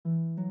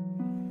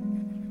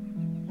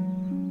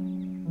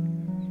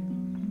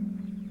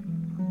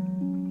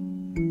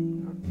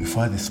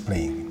before the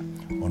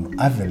spraying, on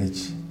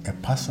average, a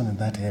person in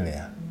that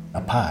area,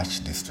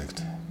 Apache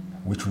district,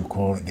 which we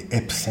call the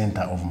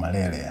epicenter of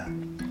malaria,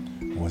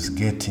 was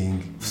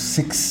getting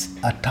 6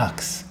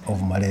 attacks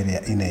of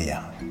malaria in a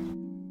year.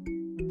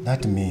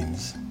 That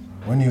means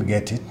when you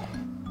get it,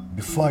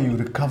 before you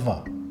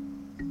recover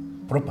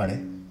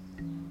properly,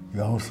 you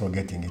are also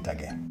getting it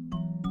again.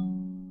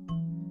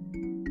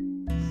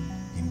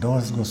 Indoor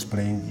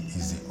spraying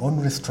is the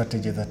only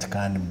strategy that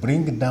can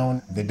bring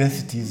down the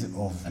densities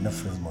of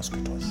Anopheles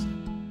mosquitoes,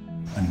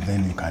 and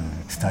then you can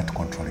start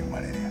controlling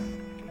malaria.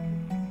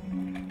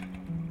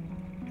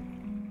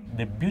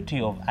 The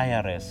beauty of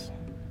IRS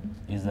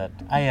is that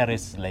IRS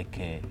is like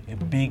a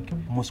big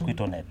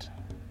mosquito net.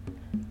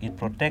 It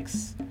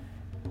protects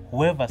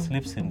whoever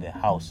sleeps in the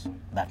house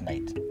that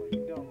night.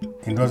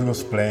 Indoor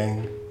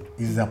spraying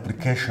is the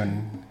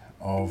application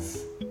of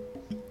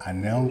a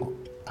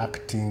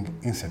long-acting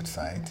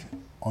insecticide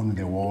on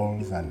the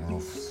walls and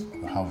roofs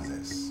of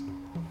houses,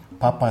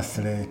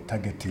 purposely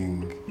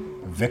targeting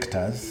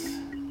vectors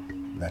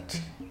that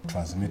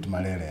transmit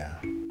malaria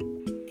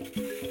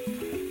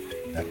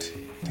that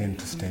tend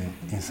to stay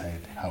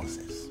inside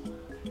houses.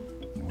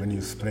 When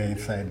you spray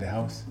inside the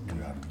house,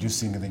 you are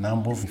reducing the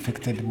number of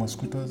infected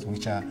mosquitoes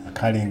which are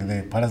carrying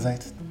the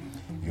parasites.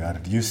 You are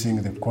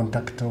reducing the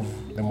contact of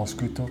the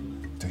mosquito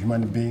to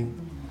human being,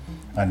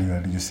 and you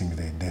are reducing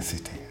the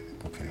density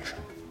population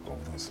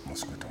of those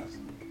mosquitoes.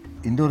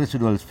 Indoor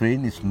residual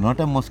spraying is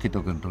not a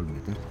mosquito control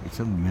method, it's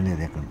a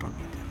malaria control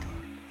method.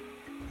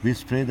 We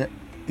spray the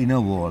inner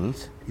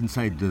walls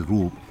inside the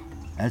roof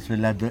as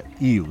well as the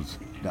eaves,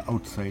 the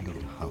outside of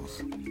the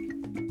house.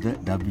 The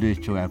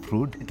WHO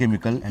approved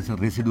chemical has a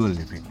residual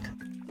effect.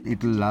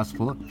 It will last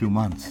for a few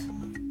months.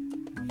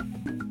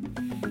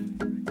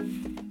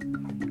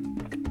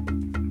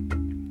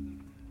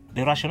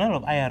 The rationale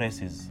of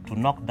IRS is to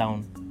knock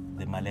down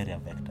the malaria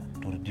vector,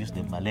 to reduce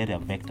the malaria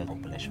vector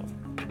population.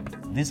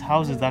 These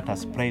houses that are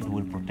sprayed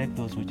will protect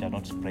those which are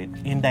not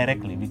sprayed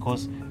indirectly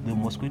because the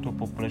mosquito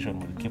population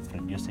will keep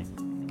reducing.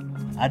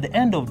 At the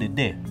end of the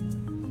day,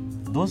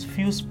 those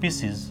few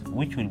species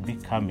which will be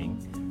coming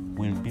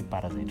will be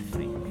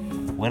parasite-free.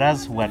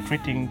 Whereas we are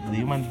treating the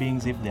human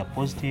beings, if they are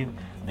positive,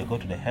 they go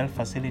to the health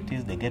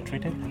facilities, they get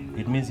treated,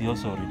 it means you're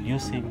also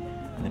reducing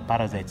the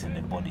parasites in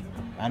the body.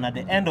 And at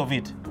the end of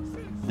it,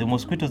 the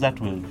mosquitoes that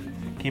will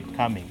keep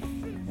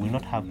coming will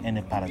not have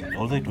any parasite.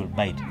 Although it will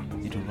bite,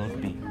 it will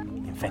not be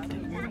infected.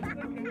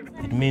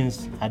 It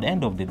means at the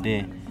end of the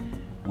day,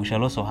 we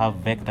shall also have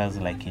vectors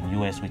like in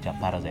US which are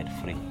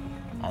parasite-free.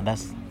 And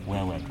that's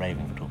where we're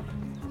driving to.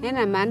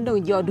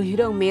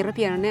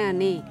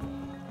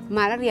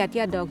 Malaria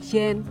tia dog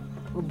chen,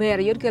 uber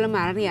yod kela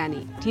malaria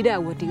ni,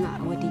 tidak wati nga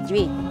wati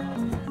jwe.